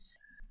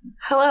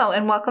Hello,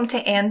 and welcome to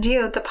And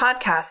You, the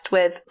podcast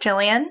with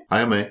Jillian.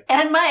 Hi, May.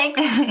 And Mike.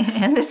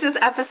 And this is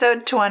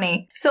episode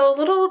 20. So a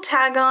little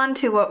tag on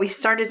to what we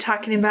started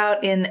talking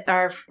about in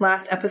our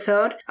last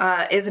episode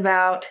is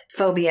about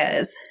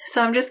phobias.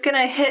 So I'm just going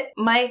to hit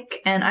Mike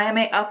and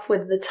IMA up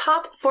with the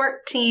top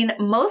 14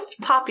 most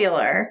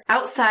popular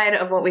outside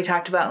of what we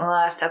talked about in the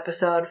last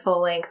episode,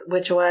 full length,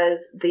 which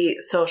was the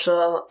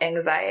social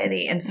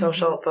anxiety and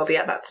social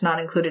phobia. That's not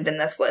included in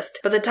this list,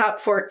 but the top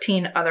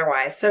 14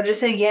 otherwise. So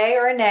just a yay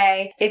or a nay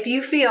if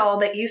you feel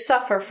that you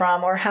suffer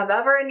from or have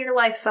ever in your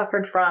life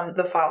suffered from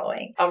the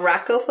following.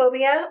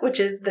 Arachnophobia, which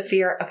is the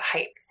fear of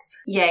heights.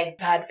 Yay.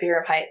 Had fear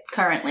of heights.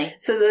 Currently.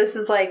 So this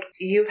is like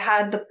you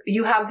have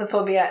the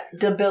phobia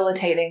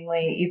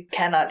debilitatingly. You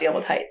cannot deal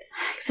with heights.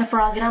 Except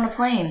for I'll get on a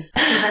plane.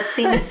 So that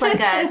seems like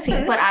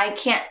but I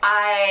can't,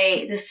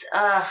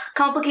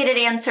 complicated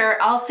answer.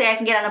 I'll say I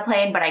can get on a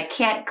plane, but I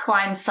can't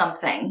climb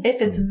something. If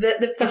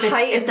the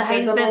height is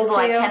visible,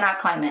 I cannot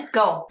climb it.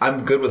 Go.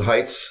 I'm good with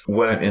heights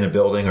when I'm in a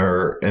building or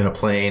in a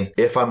plane.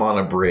 If I'm on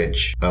a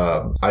bridge,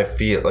 I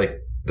feel like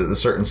the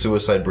certain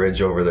suicide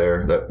bridge over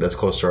there that's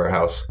close to our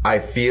house. I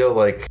feel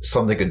like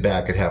something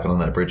bad could happen on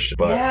that bridge.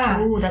 But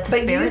yeah. Ooh, that's a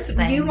spirit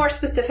thing. You more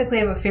specifically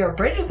have a fear of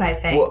bridges, I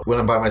think. Well, when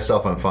I'm by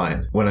myself, I'm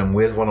fine. When I'm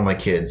with one of my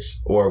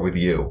kids or with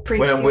you,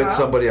 when I'm with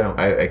somebody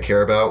I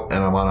care about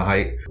and I'm on a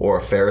height or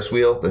a Ferris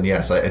wheel, then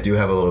yes, I do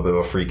have a little bit of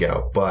a freak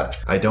out.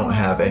 But I don't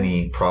have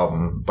any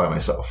problem by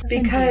myself.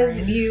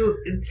 Because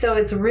so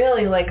it's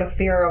really like a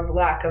fear of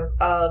lack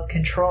of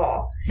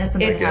control. If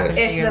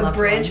the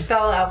bridge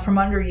fell out from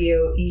under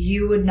you,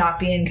 you would not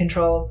be in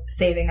control of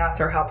saving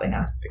us or helping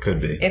us. It could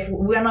be. If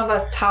one of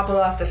us toppled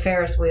off the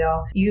Ferris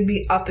wheel, you'd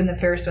be up in the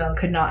Ferris wheel and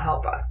could not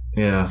help us.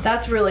 Yeah.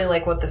 That's really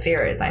like what the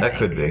fear is, I think. That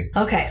could be.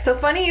 Okay, so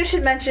funny you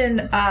should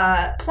mention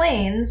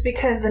planes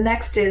because the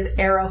next is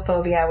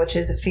aerophobia, which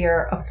is a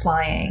fear of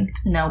flying.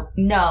 No,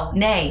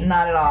 nay.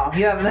 Not at all.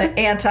 You have the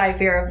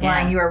anti-fear of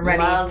flying. Yeah, you are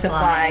ready to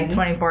fly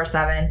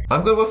 24/7.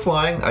 I'm good with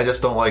flying. I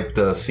just don't like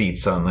the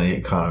seats on the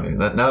economy.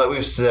 Now that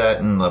we've sat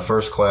in the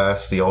first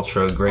class, the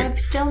ultra great. I've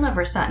still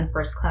never sat in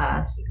first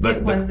class.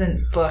 It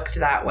wasn't booked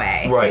that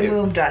way. Right. They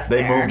moved us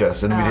They moved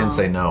us, and we didn't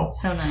say no.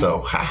 So nice. So,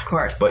 of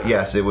course. But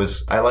yes, it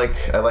was. I like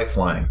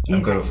flying.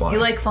 I'm good with flying.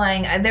 You like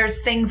flying.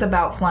 There's things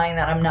about flying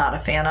that I'm not a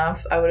fan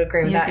of. I would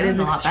agree with that. It is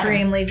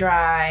extremely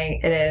dry.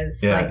 It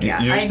is.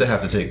 Yeah. You used to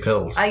have to take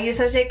pills. I used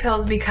to take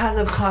pills because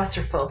of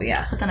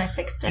claustrophobia. But then I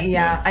fixed it.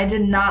 Yeah. I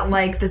did not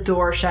like the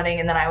door shutting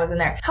and then I was in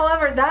there.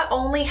 However, that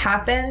only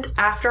happened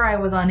after I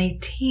was on a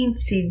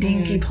teensy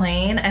dinky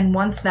plane. And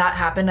once that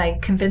happened, I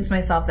convinced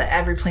myself that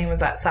every plane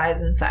was that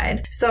size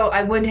inside. So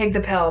I would take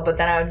the pill, but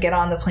then I would get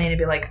on the plane and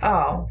be like,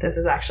 oh, this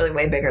is actually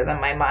way bigger than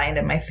my mind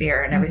and my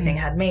fear and everything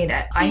had made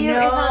it.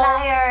 Fear is a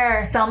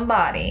liar.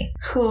 Somebody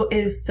who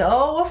is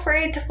so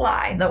afraid to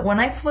fly that when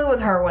I flew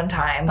with her one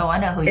time, I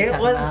know who you're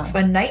talking about. It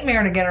was a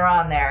nightmare to get her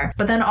on there.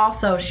 But then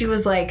also she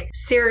was like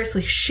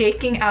seriously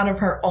shaking out of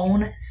her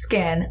own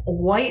skin,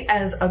 white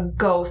as a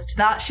ghost,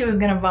 thought she was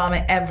going to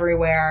vomit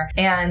everywhere.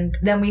 And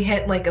then we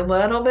hit like a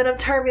little bit of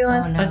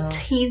turbulence, a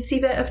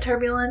teensy bit of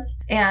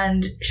turbulence,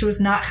 and she was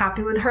not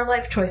happy with her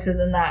life choices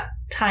in that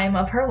time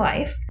of her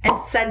life and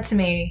said to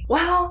me,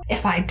 well,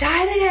 if I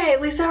die today,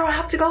 at least I don't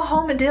have to go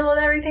home and deal with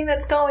everything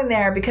that's going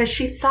there, because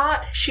she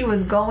thought she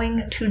was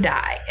going to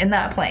die in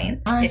that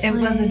plane. Honestly. It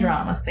was a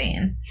drama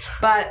scene.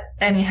 But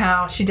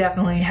anyhow, she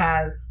definitely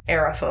has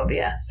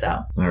aerophobia,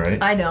 so all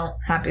right. I don't.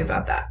 Happy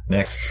about that.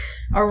 Next.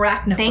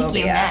 Arachnophobia. Thank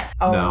you, Matt.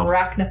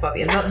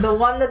 Arachnophobia. The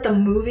one that the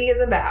movie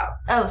is about.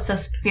 Oh, so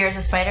fear is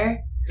a spider?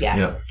 Yes.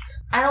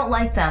 Yep. I don't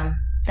like them.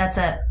 That's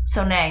it.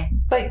 So nay.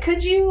 But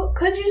could you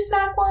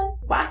smack one?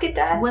 Whack it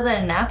dead? With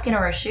a napkin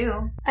or a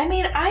shoe. I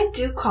mean, I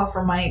do call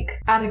for Mike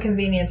out of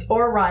convenience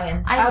or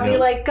Ryan. I'll be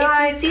like,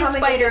 guys, if you see come a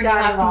spider and get and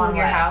you have to long move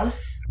your legs.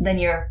 house, then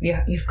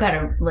you've got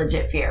a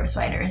legit fear of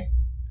spiders.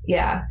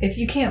 Yeah, if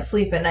you can't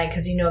sleep at night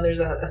because you know there's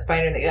a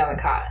spider that you haven't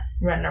caught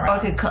running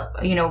around.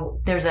 Or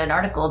there's an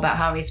article about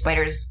how many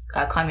spiders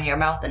climb in your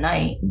mouth at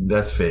night.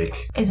 That's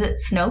fake. Is it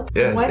Snope?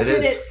 Yes, what it did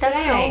is. it say?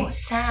 That's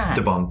so sad.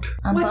 Debunked.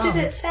 What did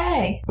it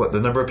say? What, the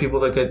number of people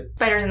that get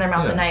spiders in their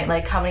mouth at night?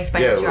 Like how many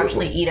spiders you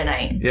actually eat a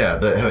night? Yeah,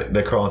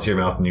 they crawl into your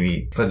mouth and you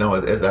eat. But no,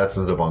 that's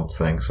a debunked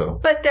thing. So,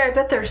 but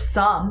there's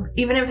some,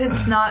 even if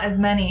it's not as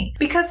many,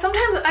 because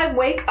sometimes I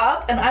wake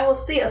up and I will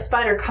see a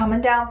spider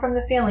coming down from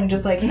the ceiling,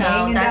 just like hanging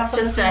down. No, that's from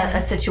just the ceiling.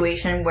 a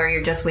situation where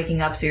you're just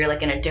waking up, so you're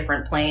like in a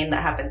different plane.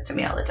 That happens to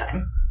me all the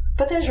time.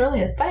 But there's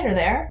really a spider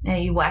there. Yeah,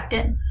 you whacked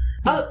it?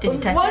 Did you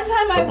touch one it?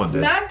 time Someone I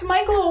smacked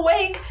Michael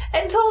awake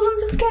and told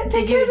him to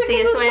take care of it because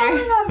it was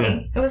falling on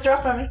me. It was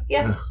dropped on me.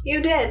 Yeah,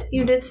 you did.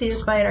 You did see a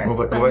spider. Well,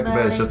 go back to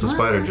bed. It's just a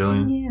spider,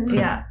 Jillian.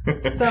 Yeah.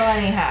 So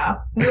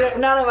anyhow,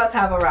 none of us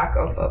have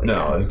arachnophobia.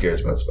 No, who cares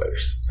about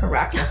spiders?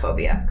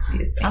 Arachnophobia,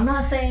 excuse me. I'm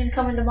not saying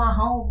come into my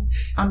home.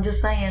 I'm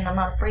just saying I'm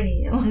not afraid of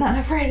you. I'm not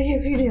afraid of you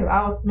if you do.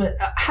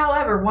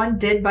 However, one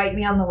did bite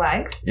me on the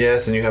leg.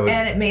 Yes, and you have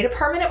and it made a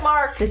permanent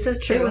mark. This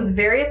is true. It was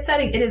very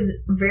upsetting. It is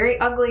very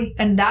ugly.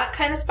 And that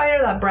kind of spider,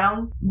 that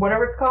brown,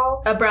 whatever it's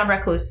called. A brown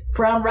recluse.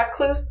 Brown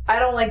recluse. I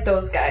don't like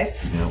those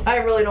guys. No. I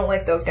really don't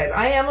like those guys.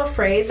 I am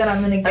afraid that I'm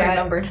going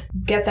to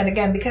get that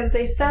again because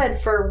they said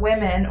for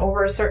women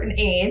over a certain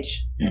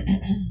age,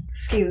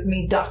 excuse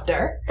me,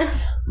 doctor,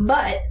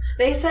 but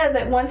they said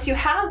that once you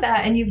have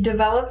that and you've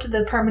developed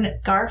the permanent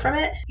scar from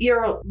it,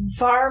 you're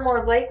far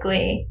more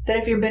likely that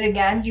if you're bit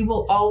again, you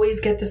will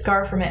always get the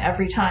scar from it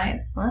every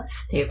time. Well, that's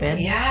stupid.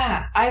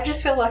 Yeah. I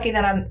just feel lucky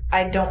that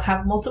I don't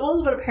have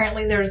multiples, but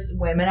apparently there's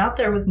women out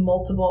there with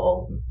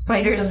multiple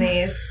spiders.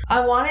 These.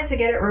 I wanted to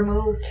get it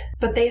removed,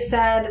 but they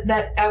said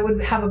that I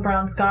would have a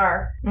brown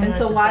scar. And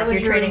so why would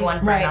you trading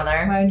one for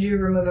another? Why would you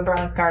remove a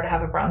brown scar to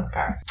have a brown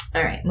scar?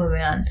 All right,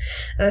 moving on.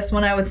 This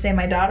one I would say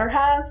my daughter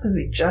has because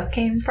we just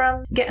came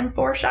from getting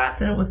 4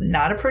 shots and it was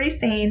not a pretty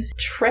scene.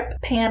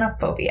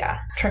 Trypanophobia.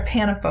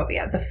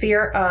 Trypanophobia, the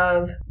fear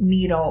of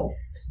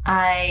needles.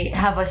 I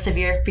have a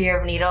severe fear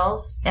of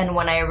needles, and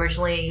when I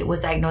originally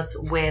was diagnosed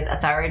with a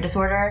thyroid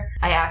disorder,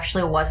 I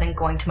actually wasn't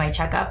going to my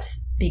checkups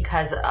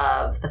because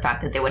of the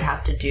fact that they would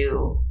have to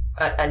do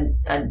a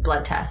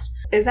blood test.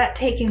 Is that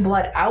taking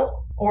blood out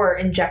or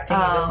injecting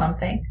it with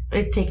something?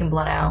 It's taking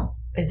blood out.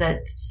 Is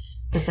that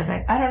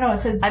specific? I don't know.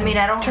 It says I mean,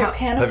 I don't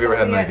trypanophobia have you ever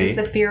had an IV? is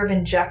the fear of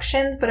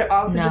injections, but it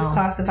also No. just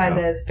classifies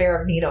it as fear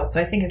of needles.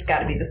 So I think it's got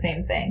to be the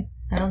same thing.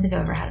 I don't think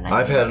I've ever had an IV.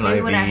 I've had an Maybe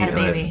IV. when I had a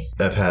baby.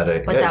 I've had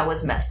a... But that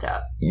was messed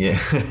up. Yeah.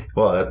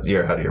 Well,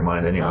 you're out of your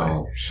mind anyway.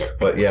 Oh, shit.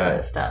 But yeah,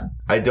 messed up.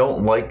 I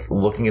don't like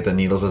looking at the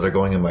needles as they're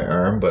going in my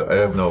arm, but I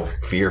have no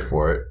fear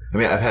for it. I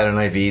mean, I've had an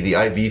IV. The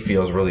IV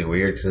feels really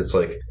weird because it's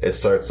like, it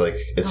starts like,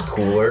 it's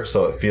cooler,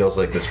 so it feels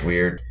like this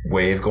weird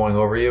wave going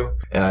over you.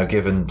 And I've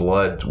given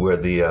blood where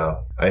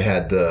I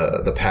had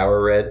the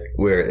power red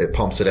where it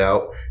pumps it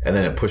out and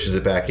then it pushes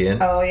it back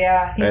in. Oh,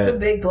 yeah. He's a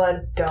big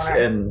blood donor.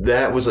 And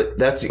that was like,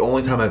 that's the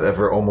only time I've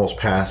ever almost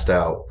passed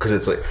out. Because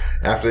it's like,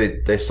 after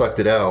they sucked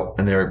it out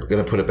and they were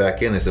going to put it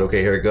back in, they said,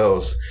 okay, here it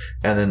goes.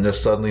 And then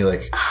just suddenly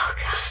like,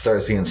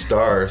 start seeing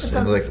stars.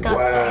 And like, disgusting.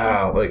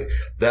 wow. Like,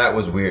 that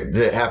was weird.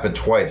 It happened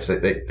twice.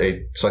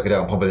 They suck it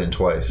out and pump it in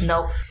twice.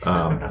 Nope.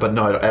 No. But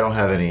no, I don't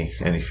have any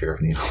fear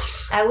of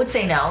needles. I would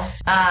say no.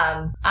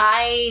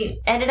 I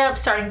ended up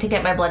starting to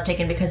get my blood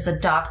taken because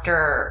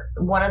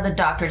one of the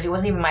doctors, it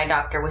wasn't even my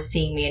doctor, was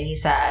seeing me and he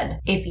said,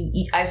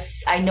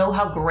 I know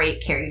how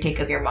great care you take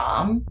of your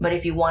mom, but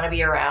if you want to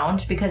be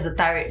around, because the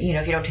thyroid,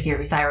 if you don't take care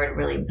of your thyroid, it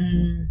really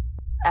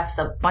F's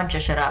a bunch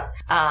of shit up.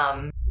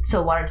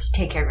 So why don't you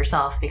take care of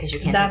yourself because you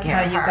can't take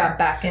care of her. That's how you got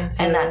back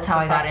into And that's how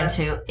the I process.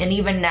 got into, and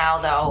even now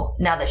though,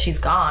 now that she's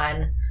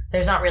gone,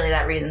 there's not really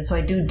that reason. So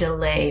I do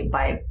delay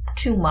by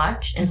too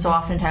much. And so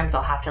oftentimes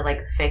I'll have to like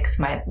fix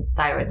my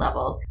thyroid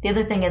levels. The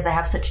other thing is I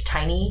have such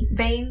tiny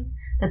veins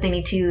that they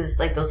need to use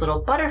like those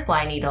little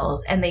butterfly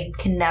needles and they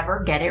can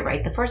never get it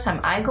right the first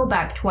time. I go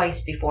back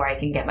twice before I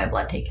can get my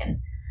blood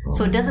taken.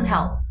 So it doesn't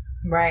help.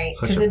 Right,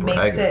 Such because a it makes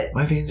bragger. it...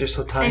 My veins are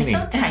so tiny.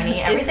 They're so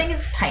tiny. Everything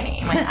is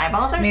tiny. My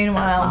eyeballs are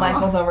Meanwhile, so small.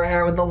 Michael's over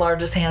here with the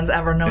largest hands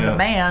ever known to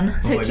man.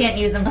 So you can't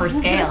use them for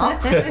scale.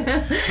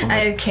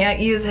 I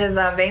can't use his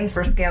veins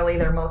for scale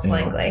either, most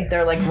likely.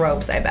 They're like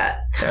ropes, I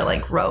bet. They're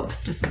like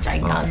ropes. Just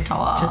gigantic.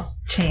 Just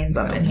chains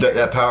up in here.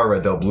 That power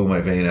red, though, blew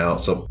my vein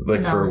out. So,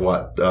 like, for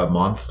what, a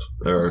month?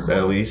 Or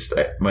at least,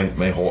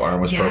 my whole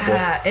arm was purple.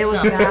 Yeah, it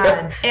was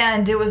bad.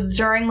 And it was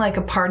during, like,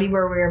 a party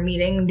where we were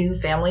meeting new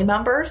family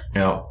members.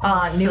 Yeah.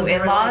 New So they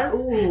were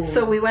in-laws. like, ooh.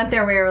 So we went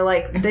there, we were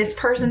like, this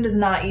person does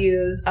not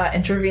use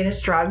intravenous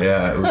drugs.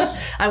 Yeah, it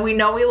was... And we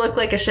know we look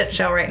like a shit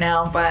show right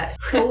now, but...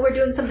 Oh, we're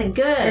doing something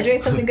good. We're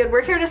doing something good.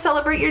 We're here to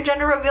celebrate your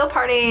gender reveal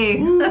party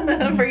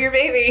for your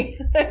baby.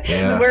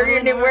 Yeah. We're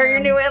your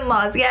new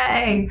in-laws.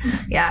 Yay!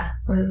 Yeah,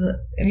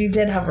 you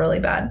did have really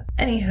bad.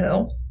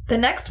 Anywho, the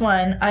next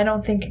one, I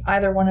don't think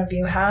either one of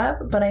you have,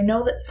 but I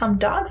know that some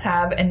dogs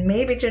have, and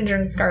maybe Ginger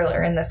and Scarlet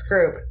are in this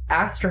group.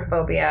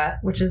 Astrophobia,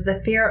 which is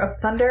the fear of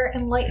thunder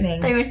and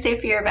lightning. They would say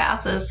fear of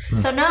asses.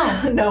 So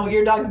no. No,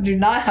 your dogs do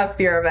not have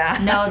fear of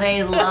ass. No,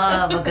 they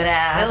love a good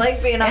ass. They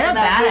like being up and in a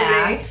that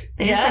bad booty. ass.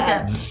 They just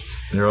like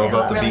to... They're all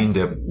about the really- bean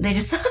dip. They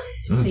just...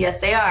 Yes,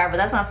 they are, but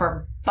that's not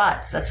for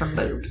butts. That's for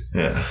boobs.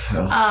 Yeah.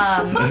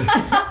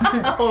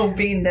 Oh,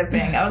 bean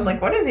dipping. I was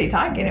like, what is he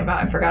talking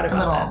about? I forgot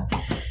about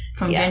this.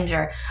 From Yeah.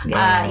 Ginger.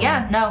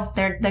 No,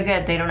 they're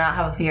good. They do not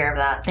have a fear of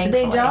that.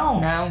 Thankfully. They don't.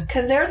 No.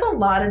 Because there's a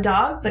lot of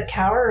dogs that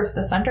cower if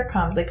the thunder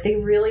comes. Like, they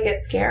really get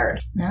scared.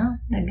 No,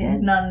 they're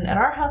good. None at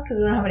our house because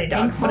we don't have any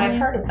dogs, but I've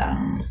heard of that.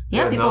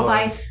 Yeah, Yeah, people no.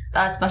 buy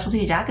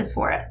specialty jackets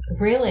for it.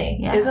 Really?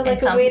 Yeah. Is it like And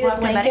a some weighted people have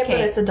to blanket, but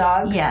medicate. it's a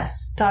dog?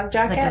 Yes. Dog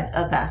jacket? Like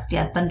a vest.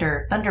 Yeah,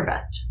 thunder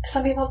vest.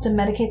 Some people have to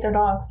medicate their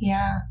dogs.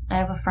 Yeah. I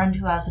have a friend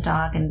who has a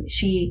dog, and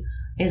she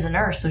is a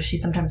nurse, so she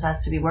sometimes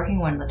has to be working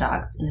one of the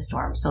dogs in a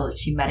storm, so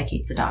she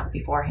medicates the dog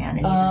beforehand,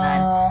 and even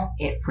then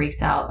it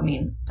freaks out. I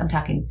mean, I'm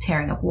talking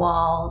tearing up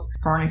walls,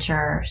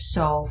 furniture,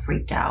 so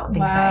freaked out.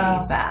 The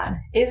anxiety is bad.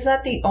 Is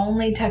that the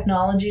only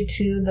technology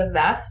to the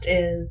vest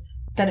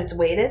is that it's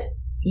weighted?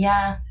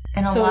 Yeah.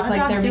 And a so lot it's of like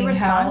dogs they're do being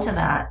respond held. to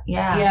that.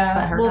 Yeah. Yeah.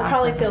 But her Well, it dog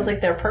probably doesn't. feels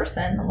like their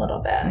person a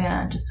little bit.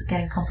 Yeah, just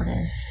getting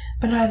comforted.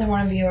 But neither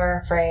one of you are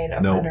afraid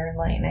of thunder and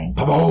lightning.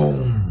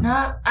 Boom.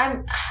 No,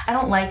 I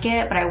don't like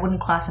it, but I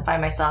wouldn't classify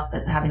myself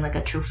as having like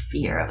a true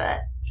fear of it.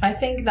 I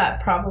think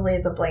that probably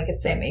is a blanket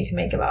statement you can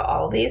make about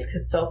all of these,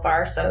 because so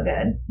far, so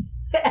good.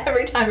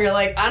 Every time you're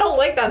like, I don't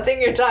like that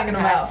thing you're talking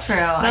about. That's true.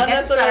 I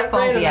guess it's not a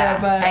phobia.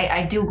 But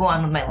I do go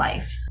on with my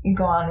life. You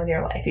go on with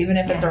your life, even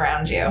if it's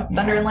around you.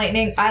 Thunder and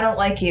lightning, I don't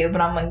like you,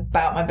 but I'm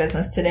about my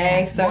business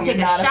today, so won't you're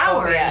take not a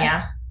shower.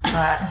 phobia.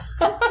 But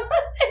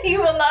You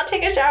will not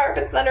take a shower if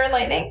it's thunder and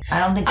lightning. I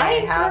don't think I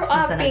have grew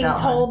up since being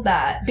told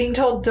that. Being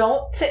told,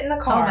 don't sit in the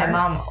car. Oh, my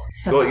mom.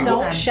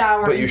 Don't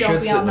shower. But you don't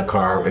should be sit on in the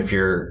car phone. if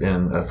you're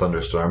in a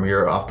thunderstorm.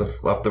 You're off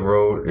the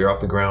road. You're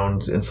off the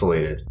ground,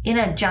 insulated. In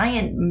a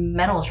giant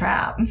metal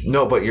trap.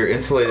 No, but you're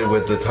insulated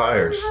with the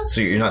tires,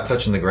 so you're not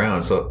touching the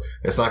ground. So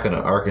it's not going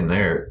to arc in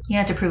there. You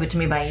have to prove it to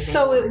me by using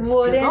So it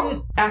wouldn't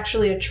Google?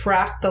 actually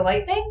attract the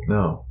lightning?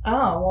 No. Oh,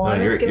 well, No, I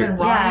was you're- given you're-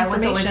 wrong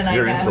information, I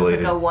You're guess.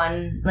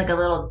 insulated. Like a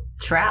little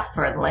trap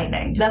for the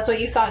lightning. That's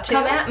what you thought too?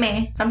 Come at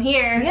me. I'm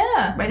here.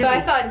 Yeah. Ready So to I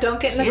be thought, don't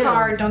get in the killed.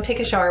 car, don't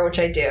take a shower, which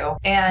I do,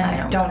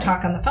 and don't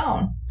talk on the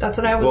phone. That's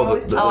what I was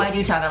always told. Oh, I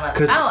do talk on the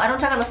phone. Oh, I don't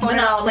talk on the phone But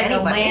at not all like to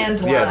anybody. a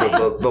landline. Yeah,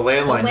 the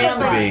landline used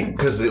to landline. be,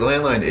 because the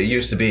landline, it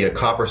used to be a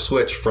copper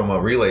switch from a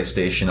relay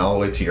station all the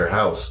way to your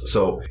house.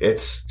 So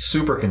it's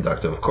super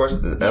conductive. Of course,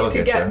 that'll You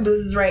could get get you.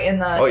 buzzes right in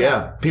the... Oh,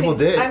 yeah. People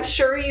did. I'm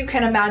sure you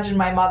can imagine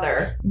my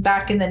mother,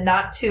 back in the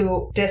not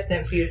too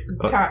distant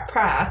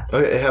past,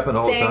 It happened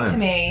all the saying time. to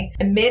me,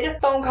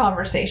 mid-phone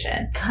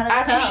conversation, Gotta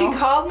after go. she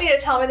called me to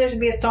tell me there's going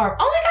to be a storm,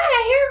 oh my God,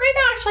 I hear it right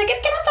now. She's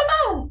like, get off the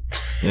phone.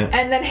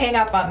 Yeah. And then hang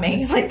up on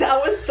me. Like, that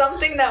was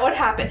something that would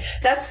happen.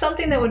 That's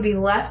something that would be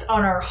left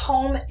on our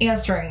home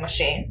answering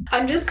machine.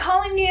 I'm just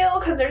calling you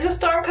because there's a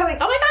storm coming.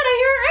 Oh my God, I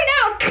hear it right now.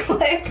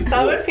 Like,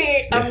 that would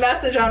be a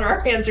message on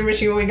our answering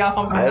machine when we got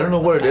home from I don't know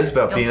work what it is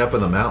sometimes. about being up in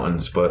the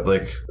mountains, but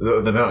like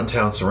the mountain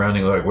towns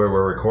surrounding like where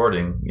we're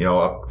recording, you know,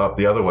 up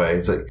the other way,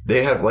 it's like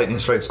they have lightning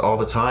strikes all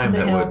the time.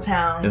 The hill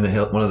towns.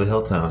 In one of the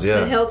hill towns,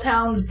 yeah. The hill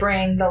towns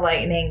bring the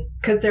lightning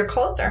because they're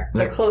closer.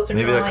 They're closer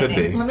maybe to the that could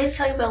lightning. be. Let me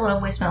tell you about a little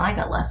voicemail I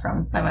got left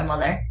by my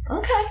mother.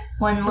 Okay.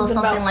 One little Was it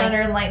something about like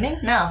thunder and lightning?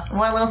 No,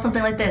 one little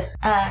something like this.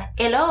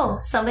 Hello,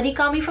 somebody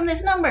call me from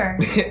this number.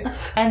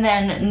 And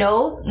then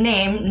no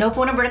name, no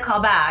phone number to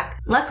call back.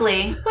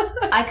 Luckily,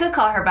 I could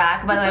call her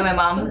back. By the way, my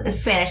mom is a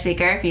Spanish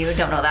speaker, if you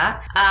don't know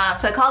that.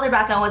 So I called her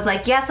back and was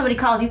like, yeah, somebody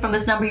called you from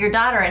this number, your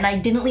daughter. And I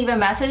didn't leave a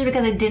message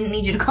because I didn't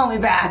need you to call me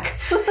back.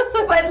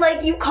 But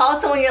like, you call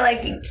someone, you're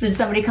like, did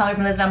somebody call me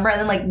from this number? And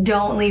then like,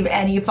 don't leave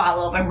any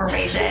follow-up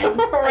information.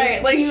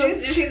 Right. Like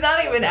she's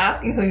not even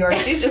asking who you are.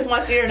 She just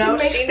wants you to know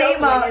she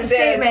knows what you did.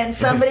 Statement.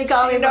 Somebody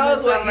call me She from knows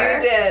this what number.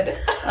 you did.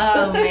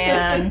 Oh,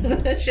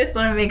 man. She just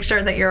want to make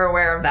sure that you're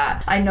aware of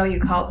that. I know you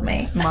called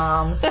me.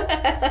 Moms.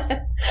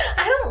 I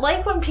don't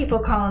like when people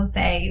call and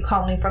say, you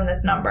called me from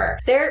this number.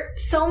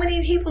 So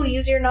many people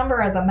use your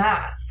number as a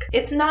mask.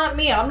 It's not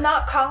me. I'm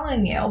not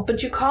calling you,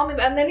 but you call me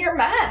and then you're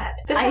mad.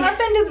 This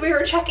happened as we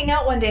were checking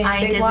out one day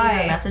in Big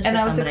Y, and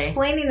I was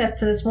explaining this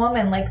to this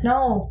woman, like,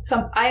 no,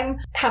 I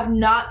have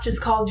not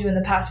just called you in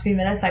the past few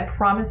minutes. I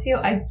promise you,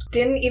 I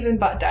didn't even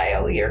butt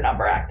dial your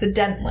number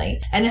accidentally.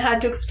 And I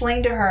had to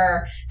explain to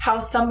her how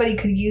somebody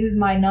could use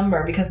my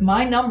number because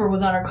my number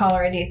was on her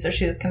caller ID, so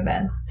she was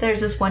convinced.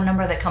 There's this one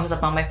number that comes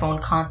up on my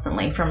phone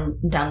constantly from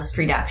down the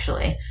street,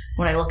 actually.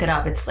 When I look it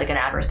up, it's like an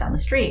address down the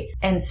street.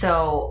 And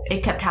so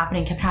it kept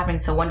happening.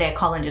 So one day I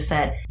called and just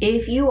said,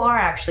 if you are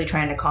actually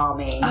trying to call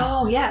me,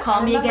 oh yes,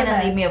 call me again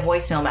and leave me a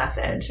voicemail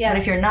message. Yes. But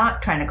if you're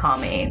not trying to call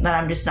me, then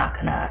I'm just not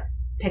going to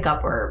pick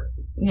up or,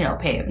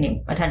 pay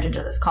any attention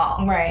to this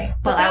call. Right.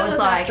 But I was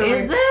like,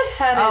 is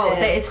this? Oh,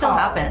 it still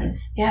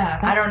happens. Yeah,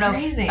 that's I don't know.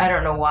 Crazy. I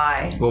don't know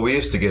why. Well, we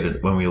used to get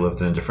it when we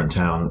lived in a different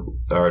town.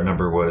 Our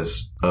number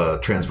was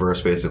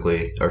transverse,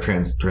 basically, or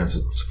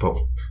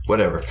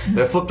whatever.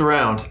 That flipped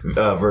around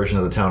version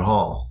of the town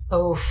hall.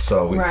 Oh,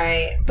 so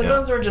right. But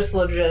those were just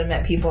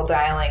legitimate people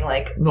dialing,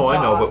 like, no,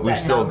 I know, but we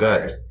still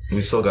numbers.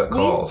 got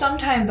calls. We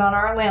sometimes on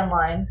our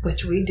landline,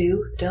 which we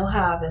do still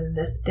have in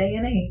this day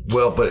and age.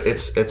 Well, but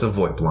it's a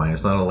VoIP line.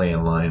 It's not a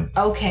landline.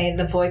 Okay,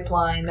 the VoIP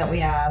line that we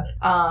have.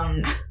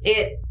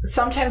 It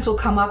sometimes will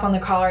come up on the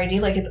caller ID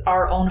like it's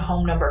our own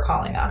home number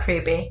calling us.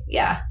 Creepy.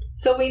 Yeah.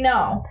 So we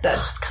know that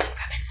it's coming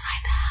from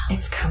inside the house.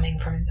 It's coming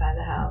from inside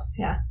the house.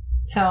 Yeah.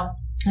 So,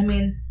 I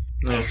mean,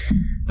 all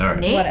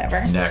right.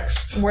 Whatever.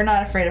 Next. We're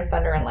not afraid of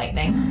thunder and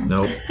lightning.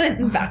 Nope.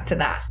 Back to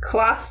that.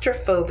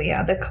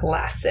 Claustrophobia, the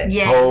classic.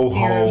 Yay. Ho,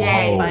 ho,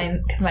 yay. ho.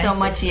 So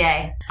much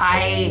yay.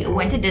 I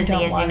went to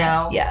Disney, as you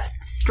know. Yes.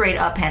 Straight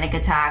up panic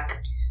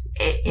attack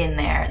in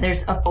there.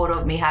 There's a photo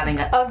of me having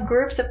Of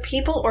groups of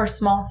people or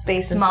small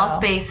spaces? Small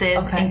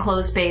spaces,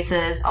 enclosed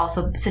spaces,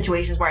 also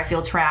situations where I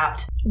feel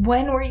trapped.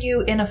 When were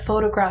you in a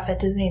photograph at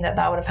Disney that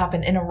would have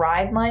happened? In a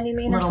ride line, you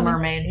mean? Little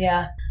Mermaid.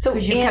 Yeah. So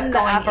you in kept the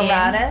going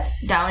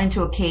apparatus? down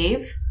into a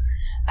cave.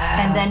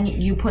 And then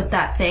you put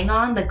that thing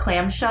on, the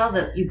clamshell,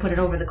 that you put it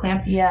over the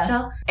clamshell.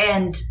 Yeah.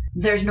 And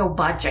there's no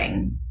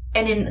budging.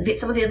 And in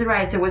some of the other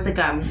rides, there was like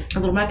a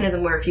little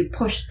mechanism where if you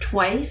push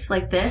twice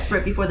like this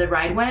right before the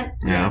ride went,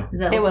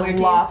 it would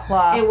lock.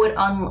 It would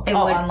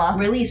unlock,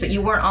 release, but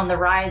you weren't on the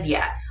ride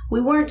yet. We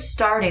weren't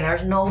starting. There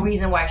was no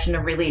reason why I shouldn't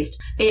have released.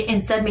 It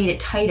instead made it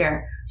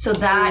tighter. So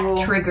that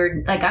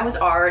triggered, like I was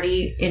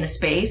already in a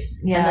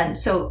space. Yeah. And then,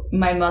 so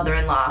my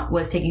mother-in-law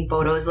was taking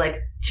photos, like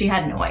she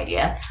had no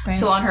idea. Right.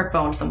 So on her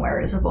phone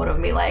somewhere is a photo of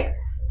me like,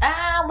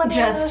 let me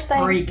just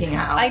freaking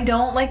out. I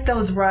don't like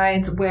those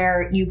rides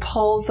where you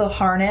pull the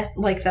harness,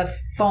 like the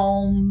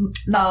foam,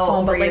 not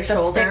foam, but like the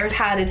shoulders. Thick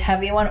padded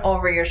heavy one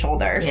over your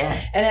shoulders. Yeah.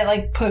 And it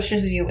like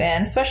pushes you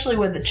in, especially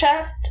with the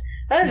chest.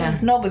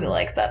 Just nobody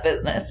likes that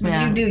business.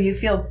 When you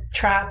feel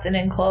trapped and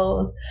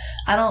enclosed.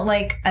 I don't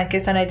like I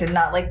said, I did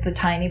not like the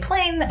tiny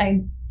plane.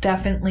 I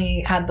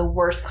definitely had the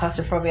worst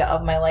claustrophobia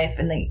of my life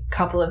in the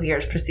couple of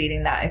years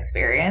preceding that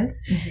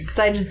experience. Because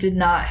I just did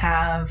not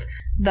have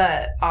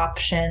the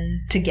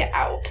option to get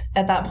out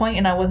at that point,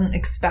 and I wasn't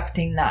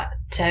expecting that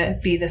to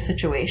be the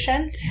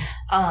situation.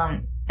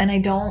 And I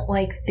don't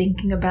like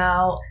thinking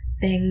about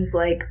things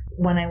like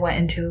when I went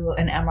into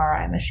an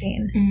MRI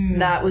machine.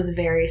 That was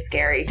very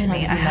scary to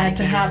me. I had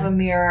to have a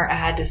mirror. I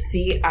had to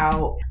see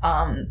out.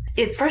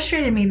 It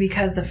frustrated me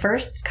because the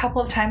first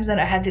couple of times that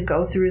I had to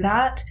go through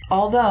that,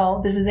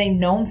 although this is a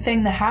known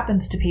thing that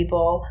happens to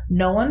people,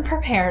 no one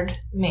prepared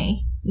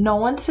me. No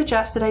one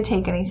suggested I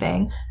take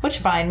anything, which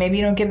fine. Maybe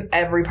you don't give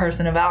every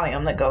person a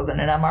Valium that goes in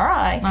an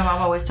MRI. My mom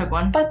always took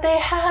one. But they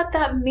had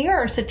that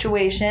mirror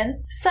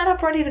situation set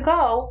up ready to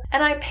go.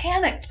 And I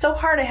panicked so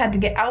hard I had to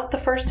get out the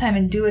first time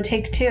and do a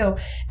take 2.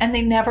 And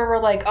they never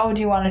were like, oh, do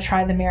you want to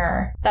try the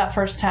mirror? That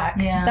first tech.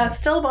 Yeah. That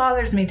still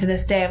bothers me to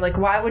this day. Like,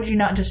 why would you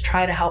not just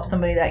try to help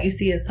somebody that you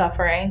see is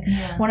suffering?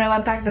 Yeah. When I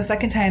went back the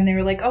second time, they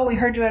were like, oh, we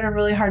heard you had a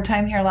really hard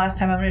time here last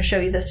time. I'm going to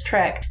show you this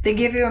trick. They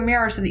give you a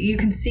mirror so that you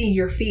can see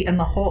your feet in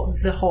the hole,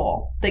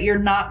 that you're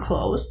not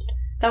closed.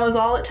 That was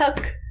all it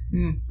took.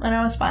 And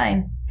I was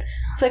fine.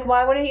 It's like,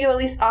 why wouldn't you at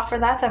least offer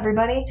that to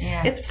everybody?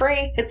 Yeah. It's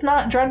free. It's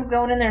not drugs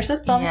going in their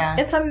system. Yeah.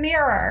 It's a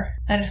mirror.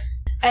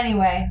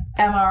 Anyway,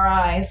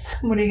 MRIs.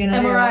 What are you going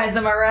to do? MRIs,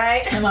 am I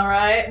right? Am I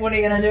right? What are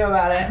you going to do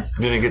about it?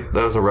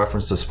 That was a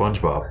reference to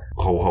SpongeBob.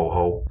 Ho, ho,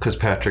 ho. Because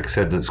Patrick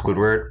said the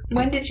Squidward.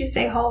 When did you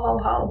say ho, ho,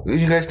 ho?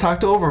 You guys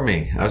talked over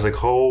me. I was like,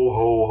 ho,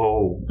 ho,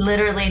 ho.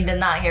 Literally did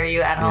not hear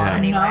you at all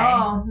anyway.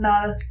 No,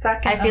 not a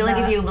second. I feel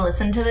like if you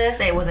listened to this,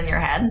 it was in your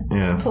head.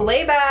 Yeah.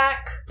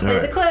 Playback. Play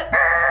the clip.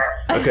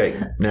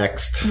 Okay,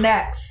 next.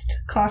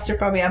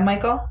 Claustrophobia.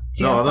 Michael?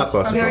 No, I'm not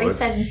claustrophobic. You already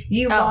said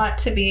you want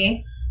to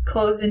be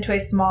closed into a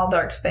small,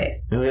 dark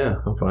space. Oh, yeah,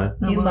 I'm fine.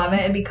 You love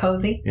it? It'd be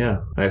cozy?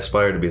 Yeah, I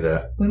aspire to be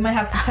that. We might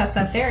have to test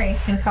that theory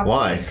in a couple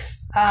of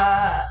weeks.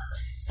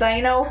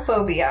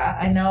 Cynophobia.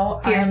 I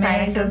know Iron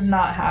Man does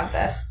not have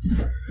this.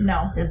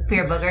 No.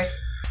 Fear of boogers?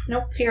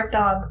 Nope, fear of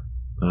dogs.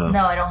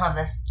 No, I don't have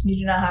this. You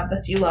do not have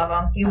this. You love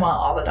them. You want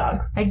all the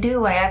dogs. I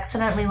do. I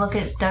accidentally look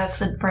at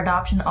dogs for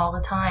adoption all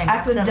the time.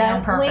 Accidentally?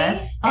 On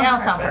purpose. It's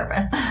on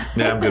purpose.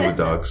 Yeah, I'm good with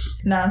dogs.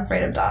 Not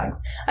afraid of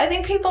dogs. I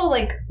think people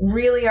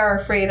really are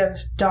afraid of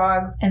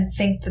dogs and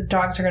think the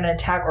dogs are going to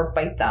attack or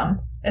bite them.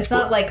 It's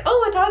not like,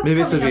 oh, a dog's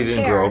maybe it's if you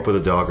didn't grow up with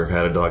a dog or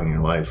had a dog in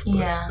your life.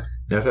 Yeah.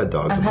 I've had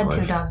dogs in my life. I've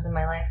had 2 dogs in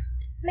my life.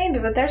 Maybe,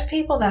 but there's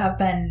people that have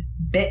been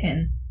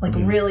bitten,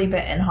 really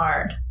bitten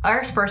hard.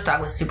 Our first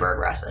dog was super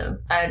aggressive.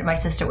 My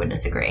sister would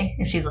disagree.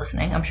 If she's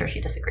listening, I'm sure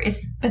she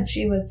disagrees. But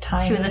she was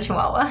tiny. She was a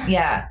Chihuahua.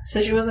 Yeah,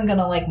 so she wasn't going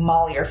to,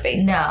 maul your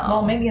face. No.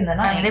 Well, maybe in the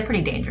night. I mean, they're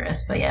pretty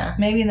dangerous, but yeah.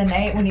 Maybe in the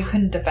night when you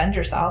couldn't defend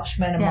yourself, she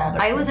might have mauled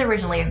her I was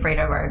originally afraid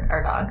of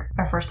our dog.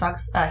 Our first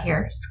dog's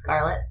here,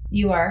 Scarlet.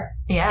 You are?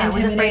 Yeah, I was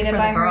afraid for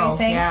the girls.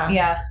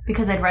 Yeah.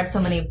 Because I'd read so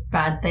many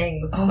bad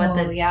things. Oh, but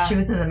the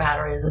truth of the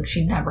matter is,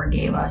 she never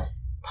gave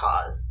us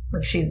pause.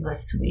 She's the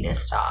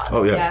sweetest dog.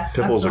 Oh yeah,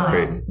 pit bulls are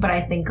great. But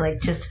I think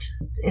just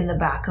in the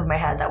back of my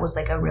head that was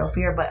a real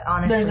fear. But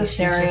honestly, there's a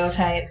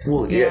stereotype.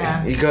 Well,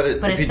 yeah, you got it.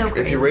 But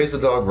if you raise the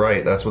dog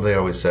right, that's what they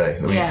always say.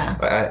 I mean,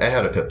 I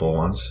had a pit bull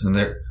once, and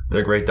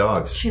they're great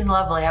dogs. She's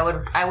lovely.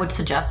 I would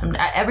suggest them.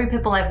 Every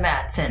pit bull I've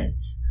met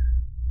since,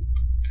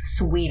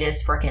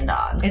 sweetest freaking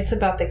dogs. It's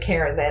about the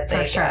care that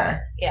they get.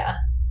 Yeah.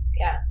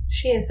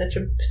 She is such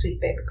a sweet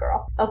baby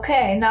girl.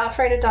 Okay, not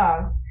afraid of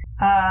dogs.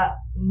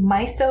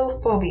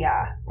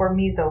 Mysophobia or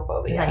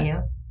mesophobia. Is that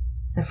you?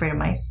 Is afraid of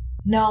mice?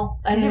 No,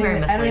 I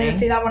don't even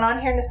see that one on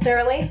here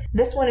necessarily.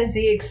 This one is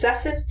the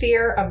excessive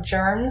fear of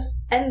germs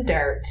and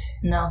dirt.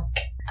 No,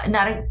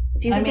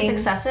 do you think it's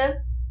excessive?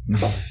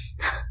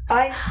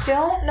 I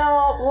don't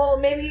know. Well,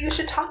 maybe you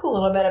should talk a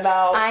little bit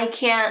about... I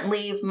can't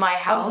leave my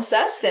house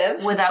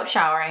obsessive without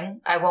showering.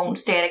 I won't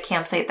stay at a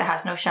campsite that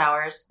has no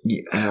showers.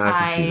 Yeah, I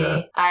can see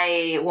that.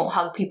 I won't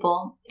hug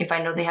people if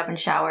I know they haven't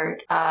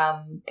showered.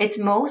 It's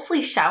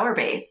mostly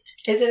shower-based.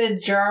 Is it a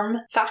germ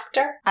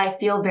factor? I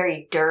feel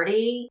very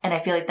dirty, and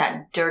I feel like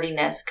that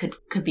dirtiness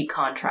could be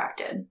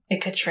contracted.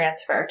 It could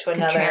transfer to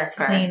another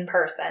clean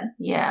person.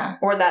 Yeah.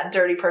 Or that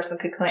dirty person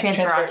could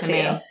transfer to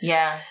me.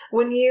 Yeah.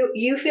 When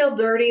you feel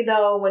dirty,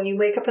 though, when when you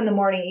wake up in the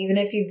morning, even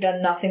if you've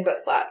done nothing but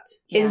slept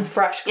in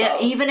fresh clothes. Yeah,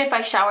 even if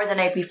I showered the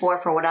night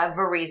before for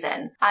whatever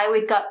reason, I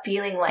wake up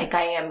feeling like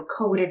I am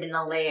coated in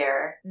a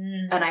layer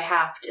and I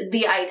have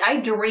to. I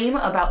dream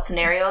about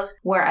scenarios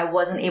where I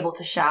wasn't able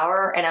to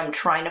shower and I'm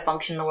trying to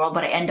function in the world,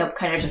 but I end up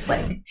kind of just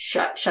like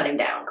shutting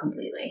down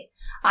completely.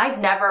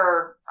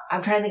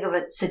 I'm trying to think of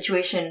a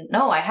situation.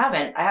 No, I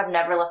haven't. I have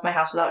never left my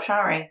house without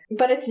showering.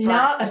 But it's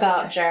not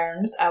about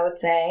germs, I would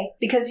say.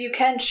 Because you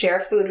can share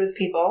food with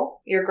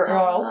people, your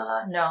girls.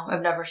 No,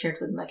 I've never shared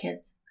food with my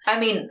kids. I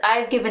mean,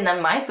 I've given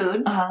them my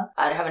food. I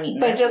haven't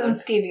eaten But their it doesn't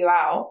food. skeeve you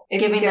out. If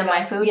Giving you give them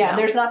my food? Yeah, No.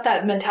 there's not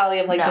that mentality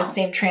of like the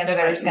same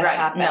transfer is going to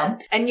happen. No.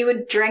 And you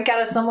would drink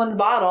out of someone's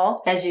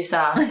bottle. As you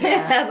saw.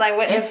 Yeah. As I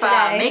witnessed If today.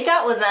 I make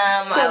out with them,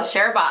 I'll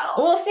share a bottle.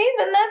 Well, see,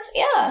 then that's,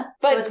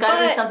 But, so it's got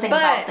to be something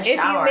about the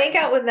shower. If you make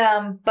out with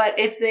them, but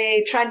if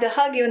they tried to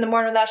hug you in the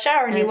morning without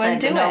showering, you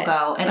wouldn't do it.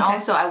 No-go. And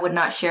also, I would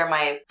not share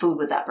my food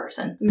with that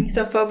person.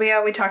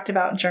 Mesophobia, we talked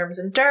about germs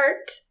and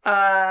dirt.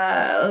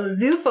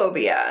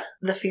 Zoophobia,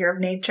 the fear of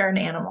nature and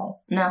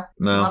animals. No.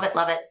 Love it.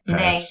 Pass.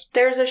 Nay.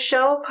 There's a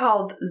show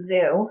called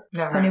Zoo.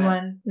 Never Does heard of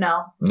anyone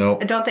know?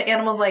 Nope. Don't the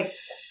animals like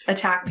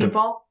attack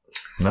people?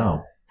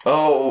 No.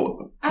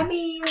 Oh. I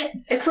mean,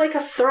 it's like a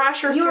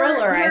thrasher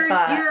thriller, I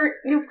thought.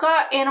 You've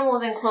got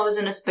animals enclosed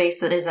in a space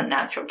that isn't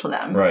natural to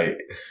them. Right.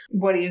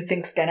 What do you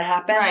think's gonna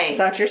happen? Right. Is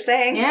that what you're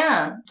saying?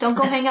 Yeah. Don't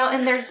go hang out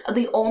in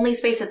the only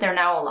space that they're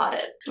now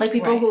allotted. Like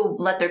people who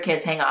let their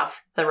kids hang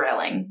off the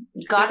railing.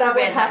 God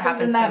forbid that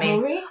happens in that to me.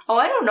 movie? Oh,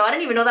 I don't know. I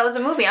didn't even know that was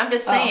a movie. I'm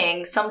just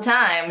saying,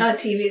 sometimes. A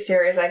TV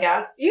series, I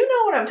guess. You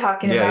know what I'm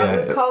talking about. Yeah. It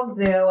was called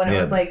Zoo, and it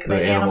was like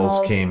the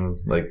animals came,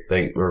 like,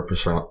 they were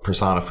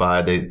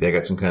personified. They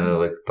got some kind of,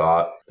 like,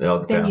 thought.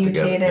 They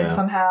mutated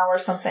somehow or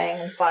something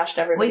and slashed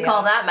everybody. We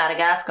call that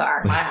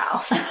Madagascar at my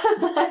house.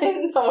 I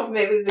didn't know if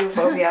maybe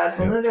zoophobia had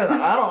something to do with that.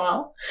 I don't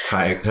know.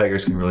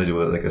 Tigers can really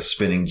do like a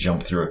spinning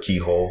jump through a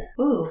keyhole.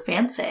 Ooh,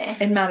 fancy.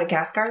 In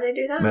Madagascar, they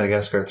do that?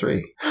 Madagascar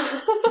 3.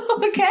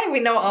 Okay, we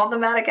know all the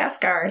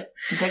Madagascars.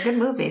 They're good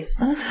movies.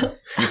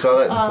 You saw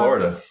that in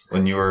Florida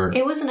when you were...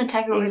 It wasn't a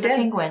tiger, it was a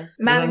penguin.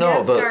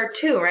 Madagascar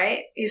 2,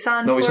 right? You saw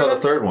in Florida? we saw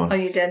the third one. Oh,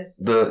 you did?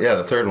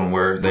 The third one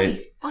where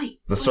they...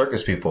 The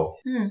circus people.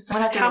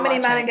 How many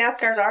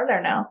Madagascars are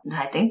there now?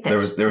 I think there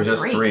was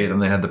just 3. Then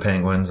they had the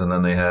penguins, and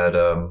then they had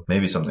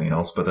maybe something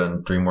else. But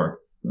then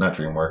not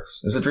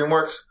DreamWorks. Is it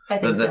DreamWorks? I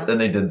think so. Then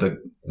they did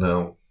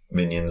the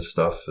Minions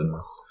stuff and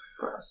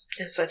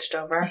just switched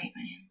over.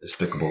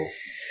 Despicable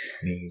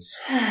Knees.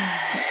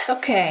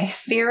 Okay,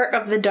 fear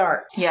of the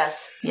dark.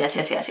 Yes.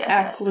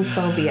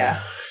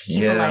 Acluphobia.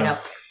 Keep a light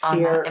up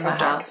in my house.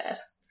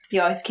 Darkness.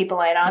 You always keep a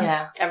light on?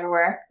 Yeah.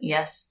 Everywhere?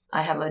 Yes.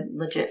 I have a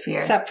legit fear.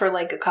 Except for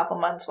like a couple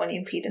months when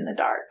you peed in the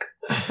dark.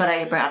 But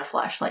I brought a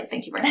flashlight.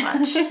 Thank you very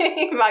much.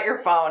 About your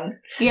phone.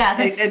 Yeah,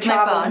 it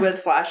travels with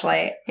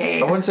flashlight. Yeah.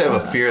 I wouldn't say I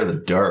have a fear of the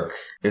dark.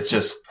 It's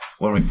just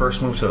when we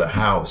first moved to the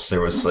house,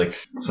 there was like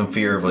some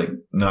fear of like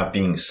not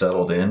being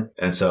settled in.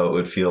 And so it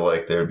would feel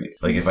like there'd be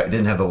like if I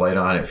didn't have the light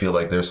on, it'd feel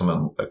like there's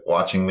someone like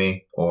watching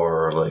me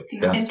or like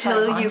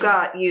until you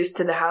got used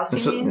to the house.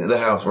 The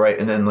house, right?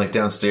 And then like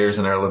downstairs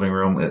in our living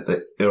room,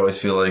 it always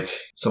feel like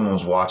someone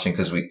was watching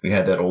because we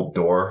had that old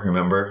door,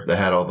 remember, that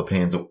had all the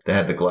panes, that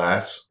had the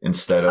glass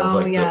instead of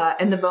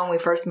and when we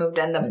first moved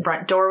in, the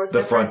front door was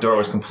different. Front door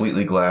was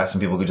completely glass and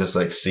people could just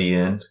like see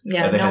in.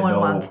 Yeah, no one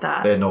wants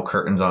that. They had no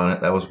curtains on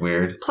it. That was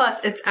weird.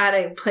 Plus, it's at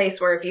a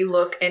place where if you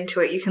look into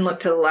it, you can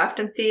look to the left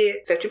and see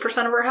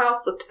 50% of our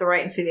house, look to the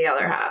right and see the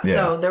other half. Yeah.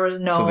 So there was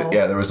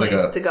there was like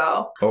place to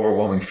go.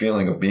 Overwhelming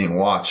feeling of being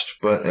watched,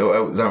 but it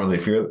was not really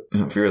fear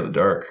of the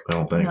dark, I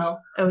don't think. No,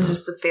 it was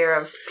just a fear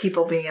of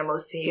people being able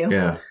to see you.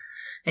 Yeah.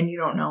 And you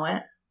don't know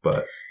it.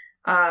 But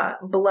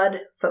blood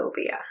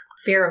phobia.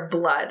 Fear of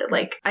blood.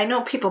 Like, I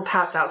know people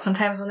pass out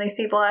sometimes when they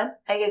see blood.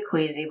 I get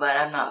queasy, but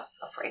I'm not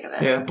afraid of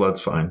it. Yeah, blood's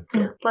fine.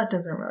 Yeah, blood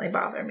doesn't really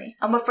bother me.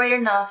 I'm afraid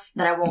enough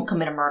that I won't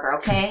commit a murder,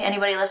 okay?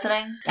 Anybody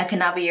listening? I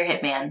cannot be your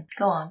hitman.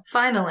 Go on.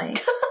 Finally.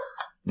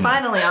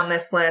 Finally on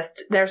this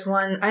list, there's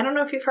one I don't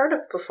know if you've heard of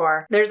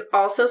before. There's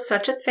also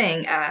such a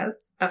thing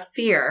as a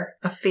fear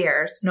of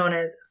fears known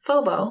as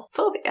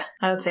phobophobia.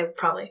 I would say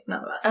probably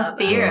none of us have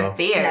fear of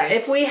fears. Yeah,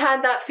 if we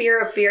had that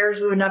fear of fears,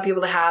 we would not be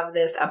able to have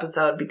this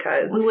episode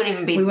because we wouldn't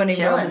even be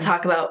able to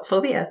talk about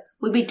phobias.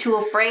 We'd be too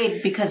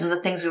afraid because of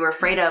the things we were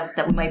afraid of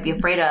that we might be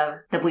afraid of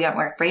that we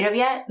aren't afraid of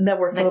yet. That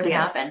were phobias. Could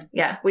happen.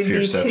 Yeah, we'd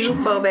be too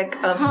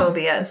phobic of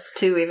phobias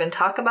to even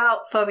talk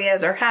about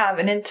phobias or have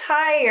an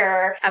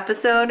entire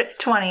episode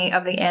 20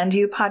 of the And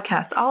You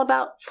podcast all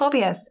about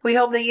phobias. We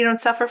hope that you don't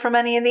suffer from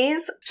any of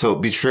these. So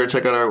be sure to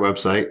check out our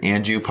website,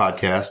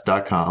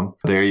 andyoupodcast.com.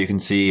 There you can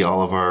see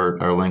all of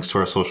our links to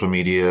our social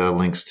media,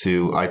 links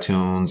to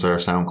iTunes, our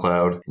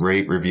SoundCloud.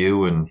 Rate,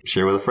 review, and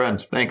share with a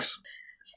friend. Thanks.